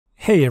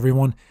Hey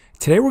everyone,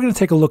 today we're going to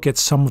take a look at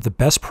some of the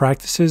best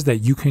practices that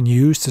you can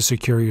use to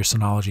secure your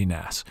Synology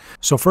NAS.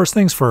 So first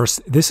things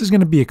first, this is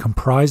going to be a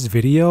comprised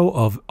video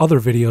of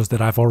other videos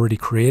that I've already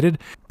created,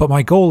 but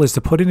my goal is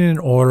to put it in an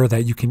order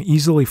that you can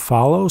easily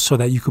follow so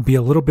that you can be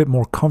a little bit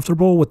more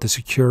comfortable with the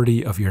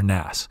security of your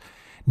NAS.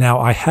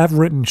 Now, I have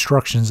written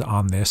instructions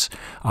on this,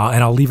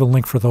 and I'll leave a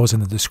link for those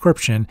in the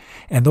description,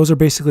 and those are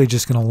basically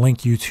just going to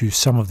link you to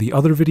some of the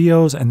other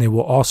videos, and they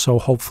will also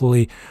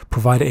hopefully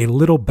provide a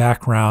little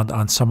background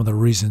on some of the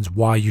reasons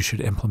why you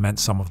should implement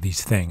some of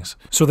these things.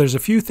 So there's a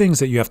few things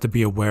that you have to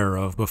be aware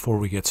of before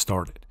we get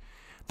started.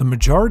 The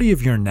majority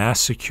of your NAS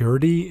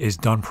security is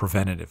done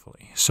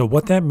preventatively. So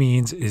what that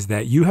means is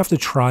that you have to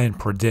try and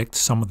predict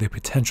some of the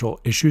potential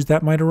issues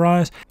that might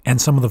arise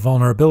and some of the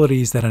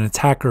vulnerabilities that an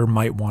attacker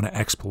might want to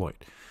exploit.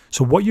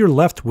 So what you're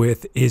left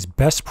with is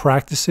best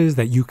practices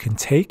that you can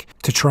take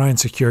to try and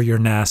secure your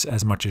NAS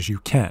as much as you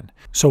can.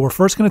 So we're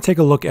first going to take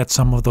a look at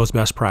some of those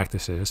best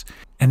practices,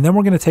 and then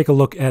we're going to take a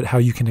look at how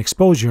you can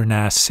expose your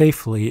NAS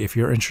safely if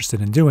you're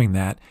interested in doing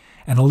that.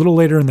 And a little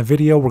later in the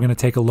video, we're going to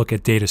take a look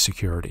at data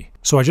security.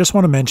 So I just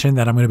want to mention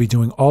that I'm going to be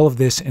doing all of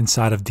this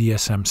inside of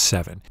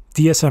DSM-7.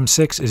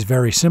 DSM-6 is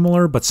very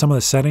similar, but some of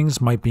the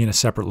settings might be in a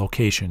separate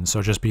location,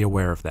 so just be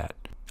aware of that.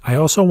 I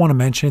also want to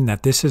mention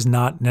that this is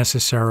not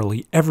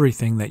necessarily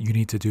everything that you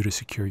need to do to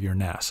secure your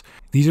NAS.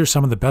 These are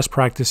some of the best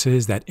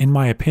practices that, in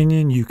my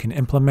opinion, you can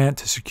implement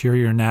to secure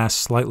your NAS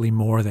slightly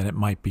more than it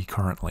might be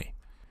currently.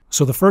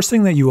 So the first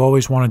thing that you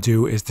always want to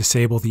do is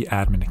disable the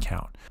admin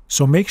account.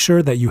 So make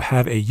sure that you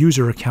have a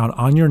user account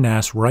on your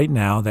NAS right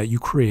now that you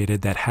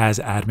created that has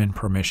admin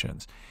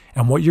permissions.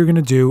 And what you're going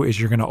to do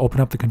is you're going to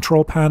open up the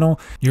control panel,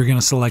 you're going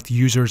to select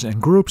users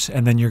and groups,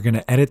 and then you're going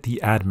to edit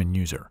the admin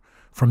user.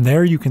 From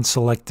there, you can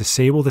select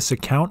disable this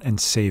account and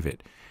save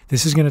it.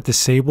 This is going to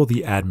disable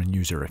the admin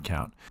user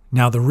account.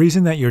 Now, the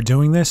reason that you're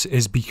doing this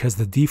is because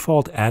the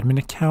default admin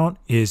account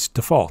is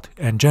default.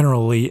 And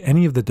generally,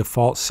 any of the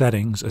default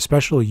settings,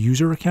 especially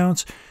user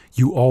accounts,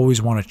 you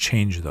always want to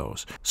change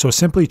those. So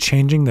simply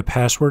changing the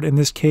password in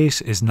this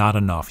case is not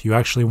enough. You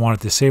actually want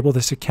to disable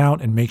this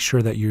account and make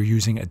sure that you're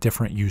using a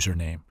different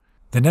username.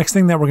 The next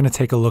thing that we're going to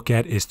take a look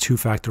at is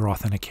two-factor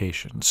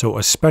authentication. So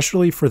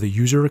especially for the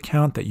user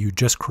account that you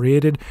just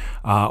created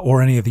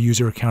or any of the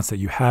user accounts that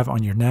you have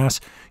on your NAS,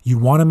 you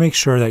want to make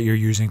sure that you're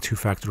using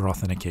two-factor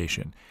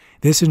authentication.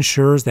 This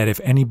ensures that if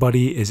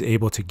anybody is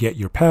able to get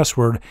your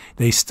password,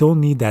 they still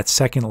need that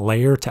second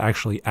layer to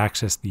actually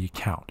access the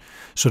account.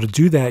 So to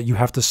do that, you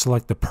have to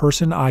select the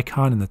person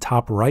icon in the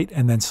top right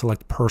and then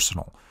select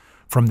personal.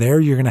 From there,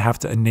 you're going to have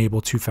to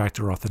enable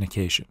two-factor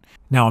authentication.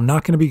 Now, I'm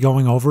not going to be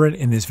going over it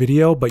in this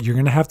video, but you're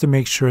going to have to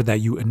make sure that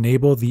you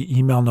enable the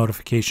email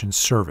notification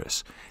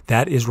service.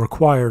 That is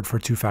required for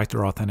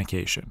two-factor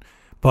authentication.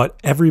 But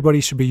everybody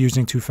should be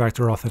using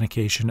two-factor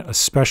authentication,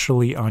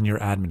 especially on your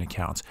admin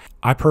accounts.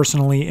 I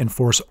personally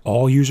enforce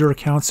all user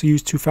accounts to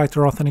use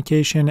two-factor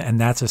authentication, and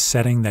that's a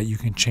setting that you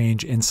can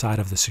change inside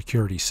of the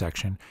security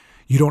section.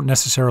 You don't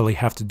necessarily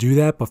have to do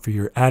that, but for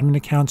your admin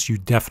accounts, you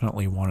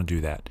definitely want to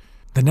do that.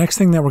 The next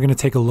thing that we're going to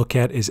take a look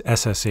at is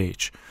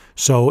SSH.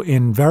 So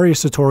in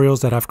various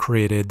tutorials that I've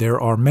created, there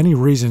are many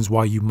reasons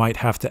why you might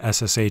have to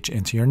SSH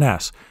into your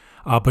NAS.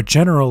 But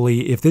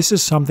generally, if this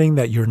is something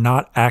that you're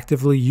not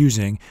actively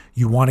using,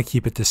 you want to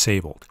keep it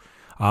disabled.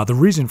 The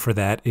reason for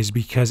that is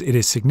because it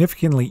is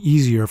significantly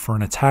easier for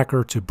an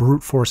attacker to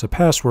brute force a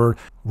password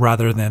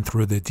rather than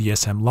through the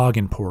DSM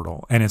login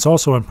portal. And it's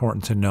also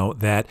important to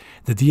note that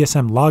the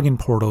DSM login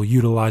portal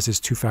utilizes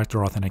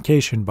two-factor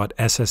authentication, but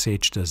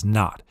SSH does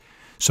not.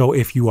 So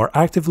if you are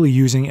actively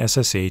using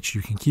SSH,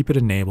 you can keep it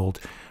enabled,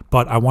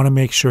 but I want to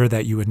make sure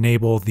that you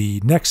enable the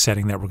next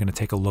setting that we're going to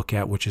take a look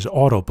at, which is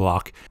auto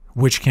block,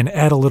 which can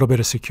add a little bit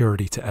of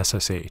security to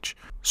SSH.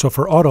 So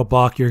for auto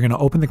block, you're going to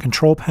open the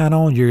control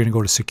panel, you're going to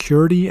go to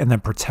security and then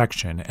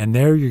protection, and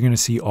there you're going to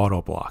see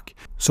auto block.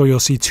 So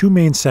you'll see two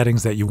main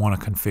settings that you want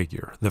to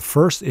configure. The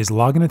first is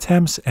login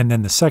attempts, and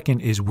then the second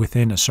is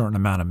within a certain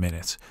amount of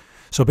minutes.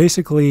 So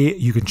basically,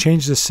 you can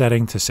change this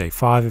setting to say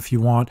 5 if you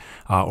want,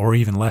 or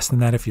even less than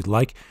that if you'd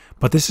like.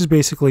 But this is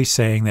basically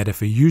saying that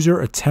if a user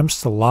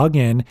attempts to log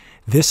in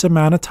this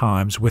amount of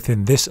times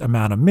within this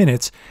amount of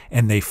minutes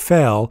and they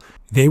fail,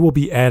 they will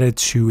be added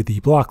to the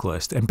block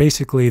list. And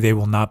basically, they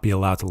will not be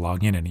allowed to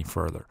log in any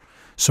further.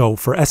 So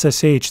for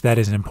SSH, that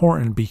is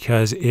important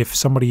because if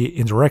somebody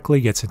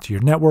indirectly gets into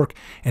your network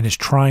and is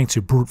trying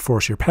to brute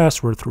force your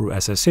password through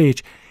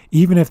SSH,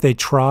 even if they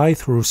try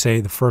through,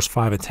 say, the first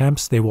 5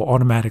 attempts, they will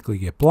automatically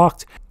get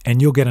blocked, and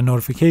you'll get a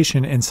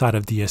notification inside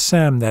of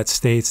DSM that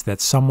states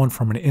that someone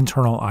from an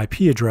internal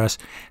IP address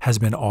has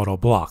been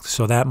auto-blocked.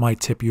 So that might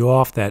tip you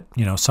off that,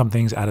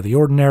 something's out of the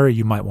ordinary.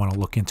 You might want to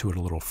look into it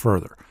a little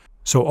further.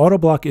 So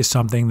auto-block is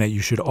something that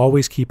you should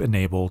always keep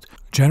enabled.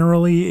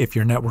 Generally, if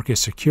your network is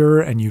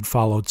secure and you'd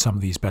followed some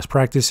of these best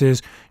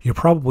practices, you're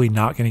probably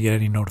not going to get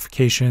any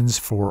notifications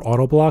for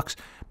auto-blocks,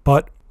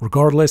 but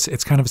regardless,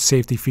 it's kind of a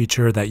safety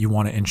feature that you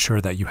want to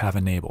ensure that you have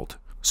enabled.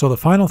 So the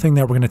final thing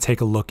that we're going to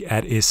take a look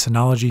at is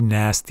Synology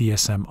Nas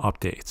Dsm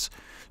Updates.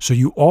 So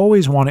you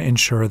always want to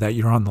ensure that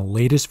you're on the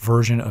latest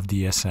version of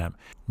DSM.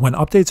 When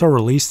updates are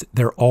released,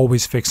 they're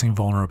always fixing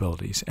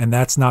vulnerabilities. And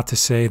that's not to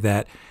say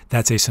that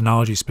that's a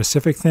Synology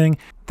specific thing.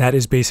 That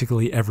is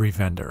basically every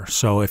vendor.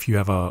 So if you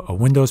have a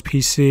Windows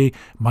PC,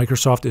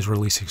 Microsoft is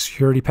releasing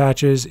security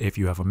patches. If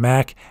you have a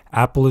Mac,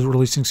 Apple is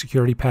releasing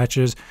security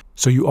patches.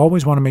 So you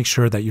always want to make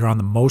sure that you're on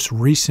the most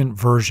recent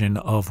version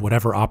of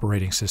whatever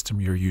operating system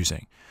you're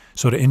using.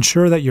 So to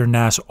ensure that your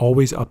NAS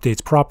always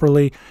updates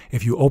properly,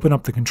 if you open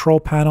up the control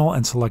panel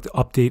and select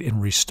Update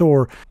and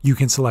Restore, you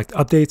can select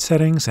Update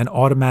Settings and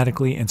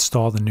automatically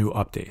install the new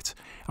updates.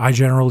 I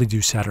generally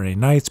do Saturday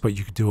nights, but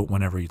you can do it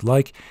whenever you'd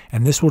like,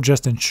 and this will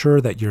just ensure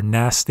that your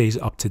NAS stays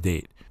up to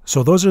date.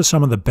 So those are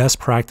some of the best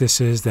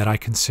practices that I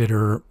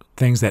consider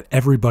things that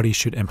everybody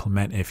should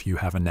implement if you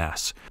have a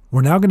NAS.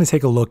 We're now going to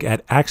take a look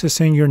at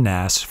accessing your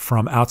NAS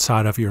from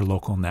outside of your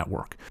local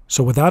network.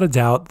 So without a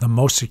doubt, the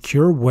most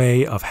secure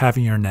way of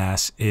having your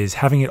NAS is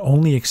having it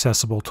only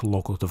accessible to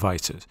local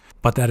devices.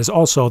 But that is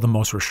also the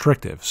most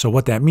restrictive. So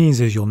what that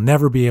means is you'll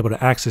never be able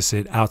to access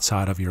it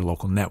outside of your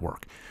local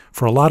network.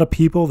 For a lot of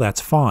people,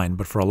 that's fine,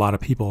 but for a lot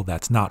of people,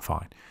 that's not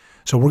fine.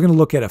 So we're going to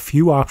look at a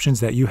few options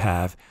that you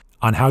have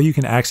on how you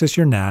can access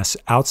your NAS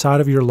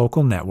outside of your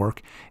local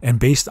network, and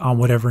based on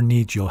whatever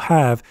needs you'll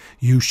have,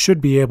 you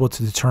should be able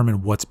to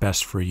determine what's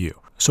best for you.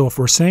 So if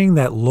we're saying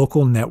that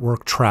local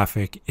network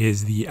traffic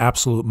is the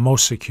absolute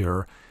most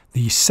secure,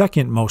 the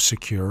second most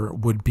secure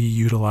would be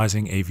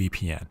utilizing a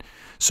VPN.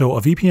 So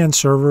a VPN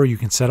server you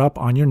can set up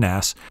on your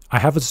NAS. I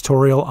have a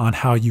tutorial on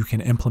how you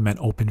can implement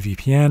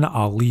OpenVPN.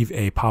 I'll leave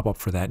a pop-up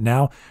for that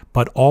now,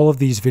 but all of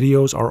these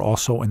videos are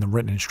also in the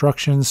written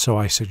instructions, so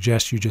I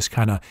suggest you just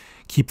kind of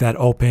keep that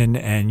open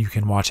and you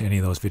can watch any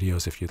of those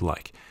videos if you'd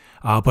like.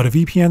 But a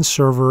VPN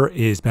server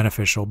is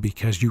beneficial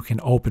because you can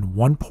open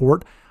one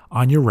port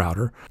on your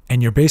router,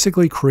 and you're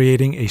basically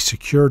creating a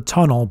secured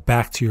tunnel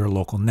back to your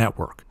local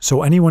network.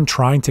 So anyone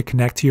trying to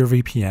connect to your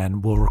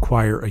VPN will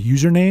require a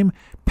username,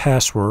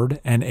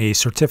 password, and a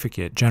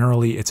certificate.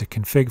 Generally, it's a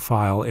config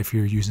file if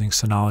you're using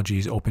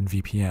Synology's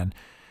OpenVPN.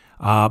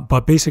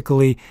 But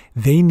basically,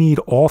 they need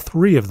all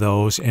three of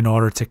those in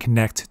order to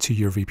connect to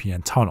your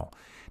VPN tunnel.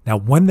 Now,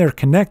 when they're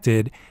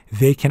connected,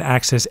 they can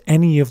access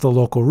any of the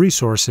local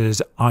resources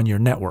on your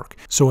network.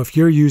 So if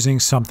you're using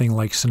something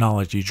like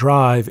Synology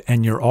Drive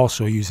and you're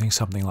also using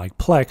something like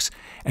Plex,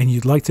 and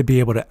you'd like to be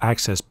able to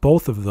access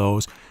both of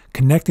those,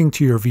 connecting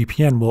to your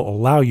VPN will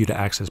allow you to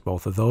access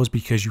both of those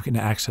because you can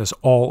access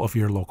all of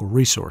your local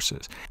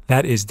resources.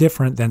 That is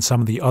different than some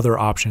of the other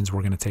options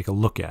we're going to take a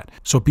look at.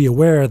 So be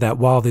aware that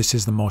while this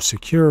is the most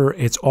secure,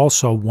 it's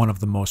also one of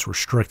the most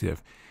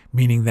restrictive,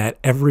 meaning that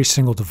every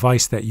single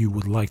device that you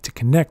would like to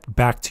connect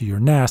back to your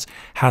NAS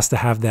has to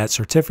have that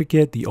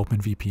certificate, the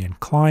OpenVPN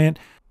client,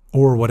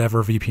 or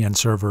whatever VPN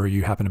server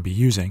you happen to be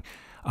using.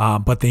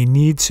 But they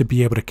need to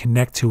be able to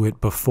connect to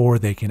it before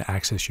they can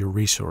access your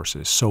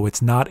resources. So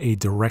it's not a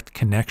direct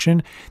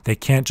connection. They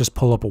can't just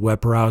pull up a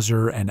web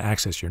browser and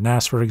access your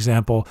NAS, for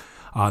example.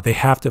 They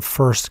have to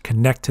first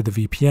connect to the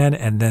VPN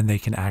and then they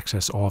can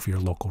access all of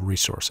your local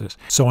resources.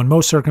 So in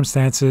most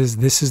circumstances,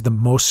 this is the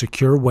most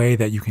secure way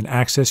that you can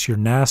access your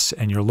NAS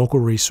and your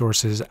local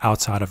resources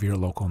outside of your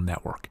local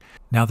network.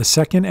 Now, the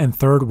second and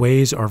third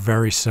ways are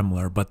very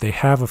similar, but they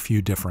have a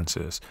few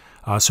differences.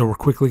 So we're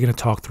quickly going to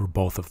talk through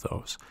both of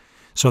those.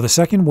 So the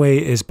second way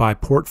is by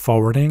port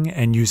forwarding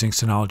and using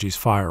Synology's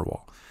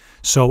Firewall.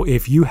 So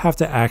if you have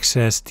to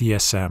access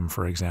DSM,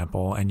 for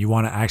example, and you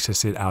want to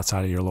access it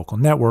outside of your local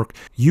network,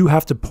 you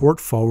have to port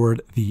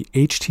forward the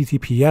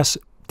HTTPS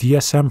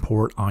DSM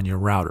port on your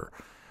router.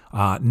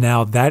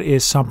 Now, that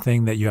is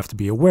something that you have to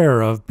be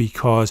aware of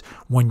because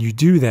when you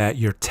do that,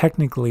 you're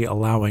technically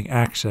allowing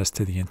access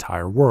to the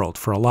entire world.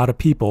 For a lot of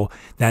people,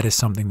 that is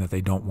something that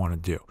they don't want to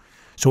do.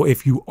 So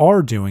if you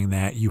are doing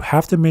that, you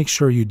have to make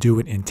sure you do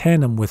it in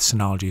tandem with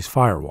Synology's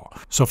Firewall.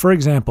 So for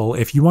example,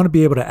 if you want to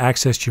be able to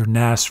access your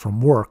NAS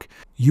from work,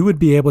 you would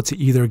be able to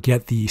either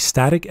get the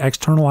static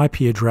external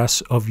IP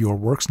address of your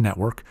work's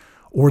network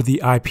or the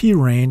IP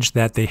range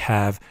that they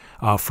have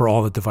for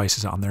all the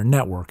devices on their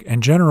network.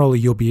 And generally,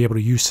 you'll be able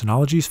to use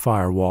Synology's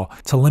Firewall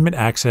to limit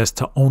access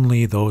to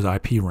only those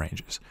IP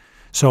ranges.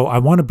 So I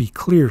want to be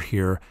clear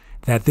here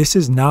that this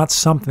is not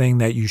something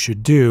that you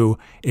should do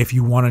if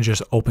you want to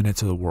just open it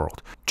to the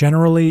world.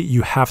 Generally,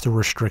 you have to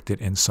restrict it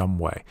in some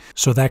way.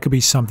 So that could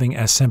be something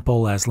as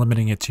simple as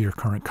limiting it to your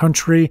current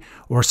country,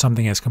 or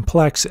something as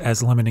complex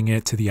as limiting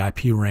it to the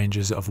IP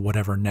ranges of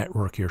whatever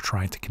network you're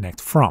trying to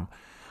connect from.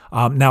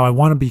 Now, I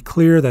want to be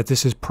clear that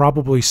this is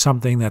probably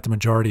something that the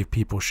majority of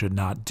people should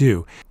not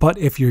do. But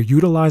if you're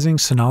utilizing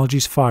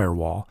Synology's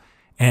Firewall,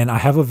 and I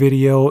have a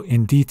video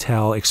in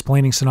detail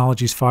explaining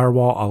Synology's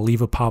Firewall, I'll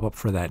leave a pop-up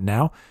for that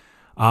now.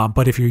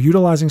 But if you're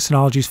utilizing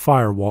Synology's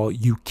Firewall,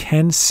 you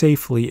can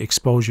safely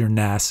expose your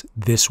NAS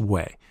this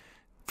way.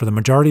 For the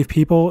majority of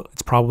people,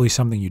 it's probably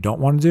something you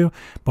don't want to do,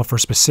 but for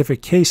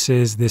specific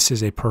cases, this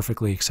is a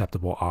perfectly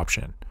acceptable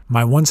option.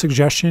 My one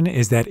suggestion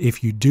is that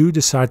if you do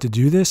decide to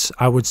do this,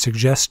 I would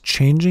suggest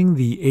changing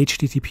the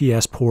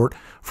HTTPS port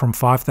from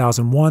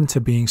 5001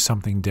 to being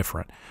something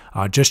different.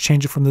 Just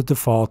change it from the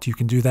default. You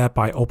can do that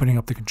by opening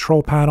up the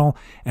control panel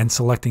and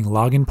selecting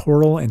Login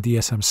Portal in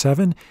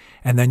DSM-7,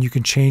 and then you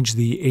can change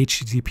the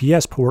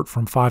HTTPS port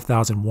from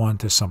 5001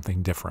 to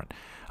something different.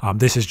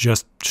 This is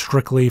just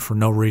strictly for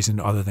no reason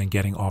other than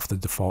getting off the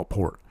default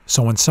port.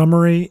 So in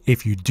summary,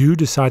 if you do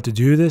decide to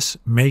do this,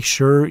 make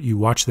sure you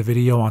watch the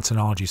video on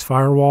Synology's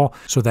Firewall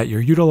so that you're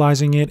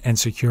utilizing it and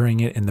securing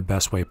it in the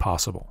best way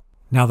possible.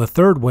 Now, the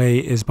third way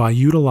is by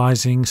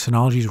utilizing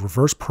Synology's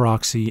reverse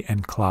proxy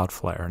and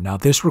Cloudflare. Now,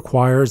 this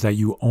requires that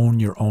you own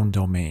your own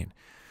domain.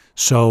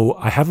 So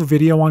I have a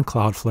video on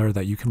Cloudflare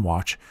that you can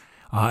watch,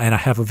 and I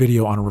have a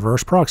video on a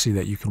reverse proxy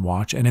that you can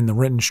watch, and in the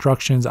written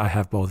instructions, I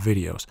have both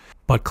videos.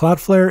 But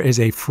Cloudflare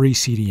is a free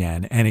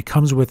CDN, and it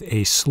comes with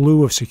a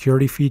slew of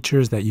security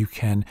features that you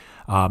can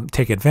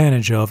take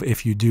advantage of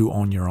if you do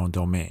own your own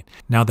domain.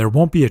 Now, there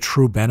won't be a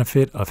true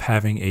benefit of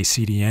having a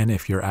CDN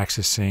if you're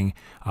accessing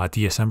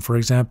DSM, for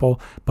example,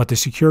 but the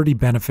security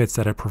benefits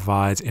that it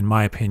provides, in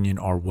my opinion,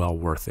 are well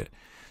worth it.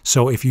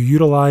 So if you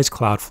utilize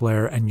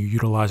Cloudflare and you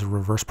utilize a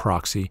reverse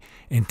proxy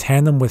in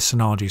tandem with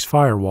Synology's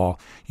Firewall,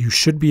 you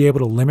should be able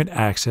to limit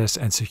access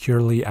and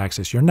securely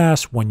access your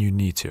NAS when you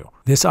need to.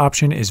 This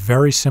option is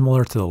very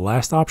similar to the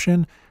last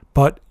option,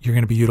 but you're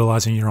going to be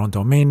utilizing your own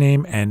domain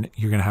name and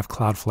you're going to have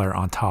Cloudflare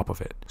on top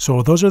of it.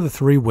 So those are the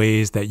three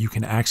ways that you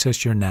can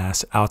access your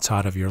NAS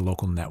outside of your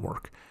local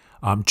network.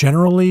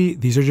 Generally,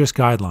 these are just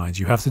guidelines.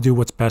 You have to do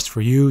what's best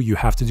for you. You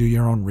have to do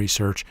your own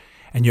research.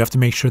 And you have to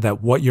make sure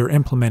that what you're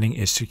implementing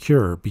is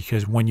secure,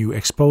 because when you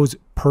expose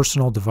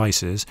personal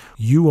devices,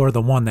 you are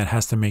the one that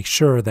has to make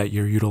sure that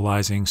you're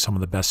utilizing some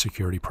of the best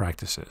security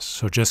practices.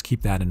 So just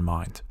keep that in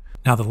mind.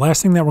 Now, the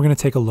last thing that we're going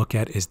to take a look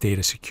at is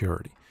data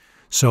security.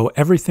 So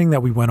everything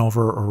that we went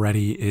over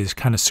already is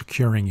kind of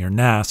securing your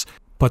NAS,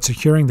 but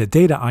securing the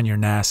data on your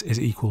NAS is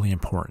equally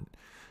important.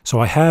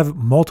 So I have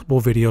multiple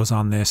videos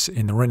on this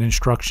in the written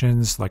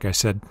instructions. Like I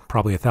said,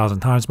 probably 1,000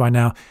 times by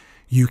now,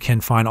 you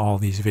can find all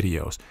these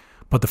videos.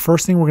 But the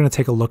first thing we're going to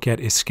take a look at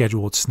is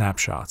scheduled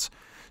snapshots.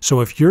 So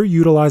if you're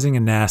utilizing a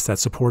NAS that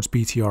supports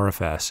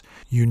BTRFS,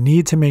 you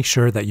need to make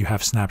sure that you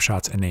have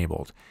snapshots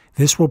enabled.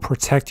 This will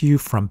protect you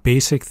from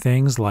basic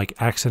things like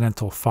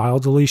accidental file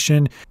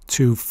deletion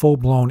to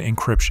full-blown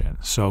encryption.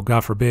 So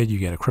God forbid you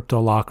get a crypto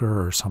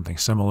locker or something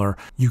similar,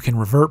 you can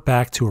revert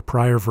back to a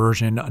prior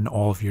version and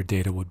all of your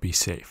data would be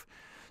safe.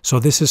 So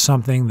this is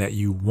something that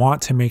you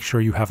want to make sure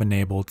you have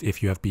enabled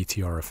if you have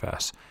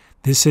BTRFS.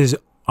 This is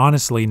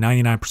honestly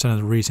 99% of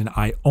the reason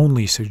I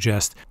only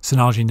suggest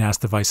Synology NAS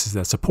devices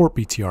that support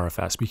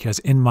BTRFS, because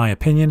in my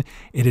opinion,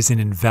 it is an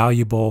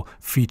invaluable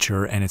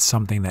feature and it's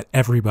something that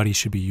everybody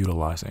should be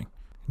utilizing.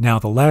 Now,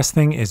 the last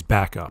thing is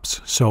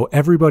backups. So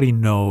everybody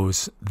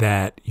knows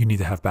that you need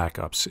to have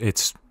backups.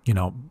 It's,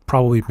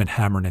 probably been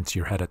hammered into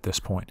your head at this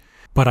point.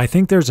 But I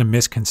think there's a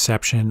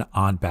misconception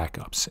on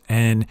backups.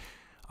 And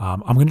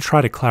I'm going to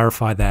try to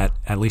clarify that,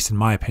 at least in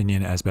my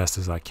opinion, as best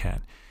as I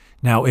can.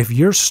 Now, if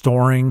you're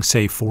storing,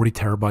 say, 40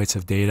 terabytes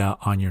of data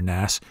on your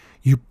NAS,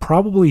 you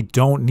probably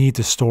don't need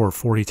to store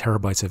 40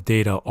 terabytes of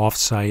data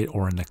offsite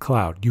or in the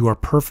cloud. You are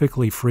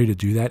perfectly free to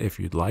do that if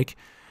you'd like,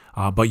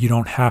 but you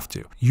don't have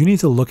to. You need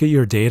to look at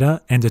your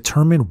data and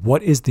determine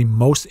what is the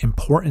most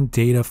important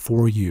data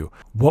for you.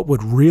 What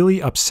would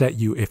really upset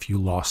you if you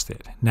lost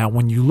it? Now,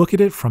 when you look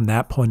at it from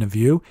that point of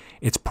view,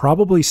 it's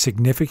probably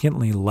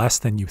significantly less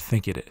than you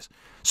think it is.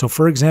 So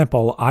for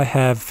example, I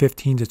have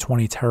 15 to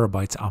 20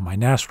 terabytes on my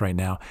NAS right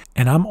now,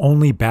 and I'm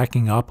only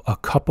backing up a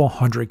couple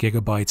hundred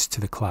gigabytes to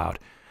the cloud.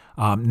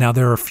 Now,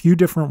 there are a few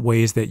different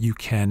ways that you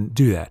can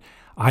do that.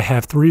 I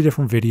have 3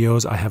 different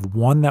videos. I have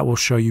one that will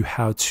show you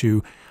how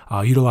to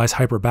utilize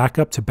Hyper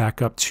Backup to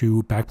back up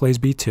to Backblaze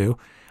B2.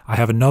 I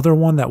have another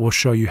one that will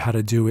show you how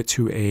to do it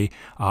to a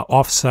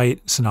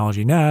offsite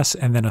Synology NAS,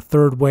 and then a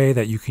third way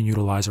that you can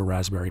utilize a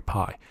Raspberry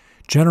Pi.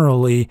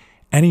 Generally,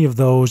 any of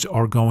those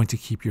are going to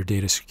keep your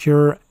data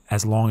secure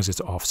as long as it's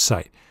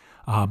off-site.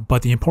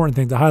 But the important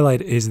thing to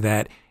highlight is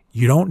that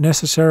you don't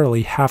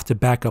necessarily have to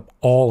back up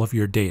all of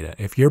your data.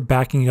 If you're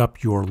backing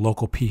up your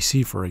local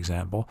PC, for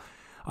example,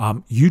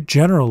 you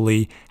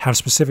generally have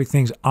specific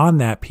things on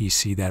that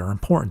PC that are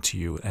important to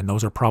you, and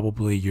those are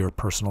probably your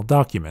personal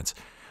documents,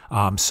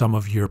 some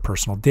of your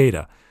personal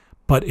data.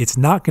 But it's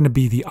not going to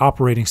be the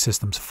operating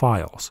system's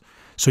files.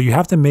 So you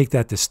have to make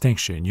that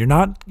distinction. You're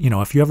not,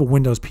 if you have a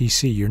Windows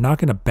PC, you're not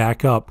going to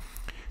back up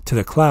to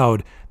the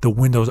cloud the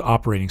Windows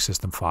operating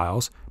system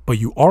files, but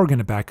you are going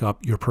to back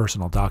up your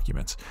personal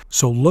documents.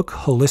 So look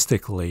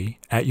holistically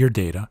at your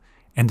data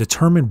and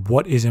determine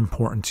what is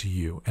important to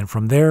you. And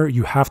from there,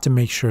 you have to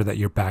make sure that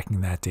you're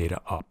backing that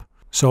data up.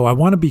 So I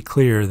want to be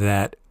clear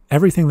that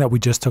everything that we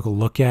just took a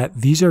look at,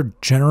 these are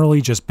generally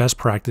just best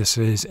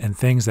practices and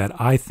things that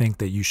I think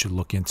that you should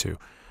look into.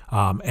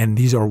 And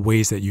these are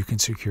ways that you can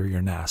secure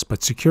your NAS.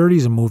 But security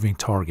is a moving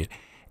target.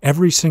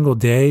 Every single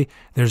day,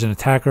 there's an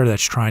attacker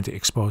that's trying to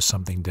expose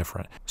something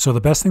different. So the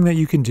best thing that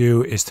you can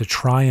do is to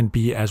try and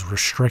be as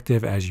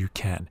restrictive as you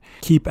can.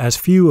 Keep as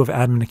few of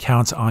admin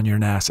accounts on your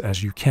NAS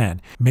as you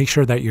can. Make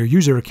sure that your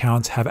user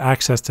accounts have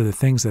access to the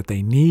things that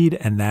they need,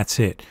 and that's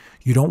it.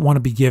 You don't want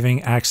to be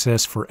giving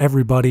access for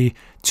everybody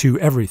to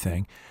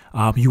everything.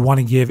 You want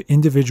to give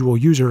individual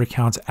user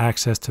accounts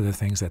access to the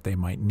things that they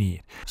might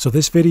need. So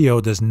this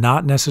video does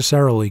not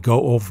necessarily go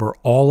over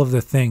all of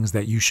the things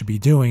that you should be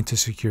doing to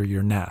secure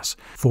your NAS.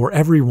 For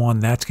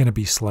everyone, that's going to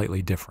be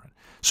slightly different.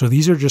 So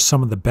these are just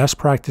some of the best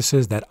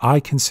practices that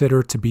I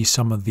consider to be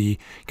some of the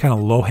kind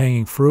of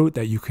low-hanging fruit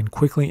that you can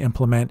quickly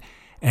implement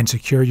and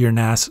secure your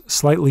NAS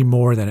slightly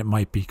more than it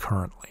might be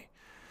currently.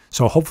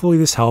 So hopefully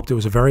this helped. It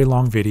was a very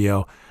long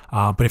video.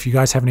 But if you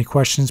guys have any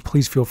questions,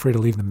 please feel free to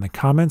leave them in the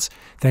comments.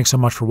 Thanks so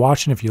much for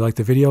watching. If you liked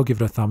the video,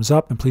 give it a thumbs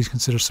up and please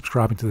consider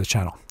subscribing to the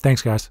channel.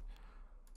 Thanks, guys.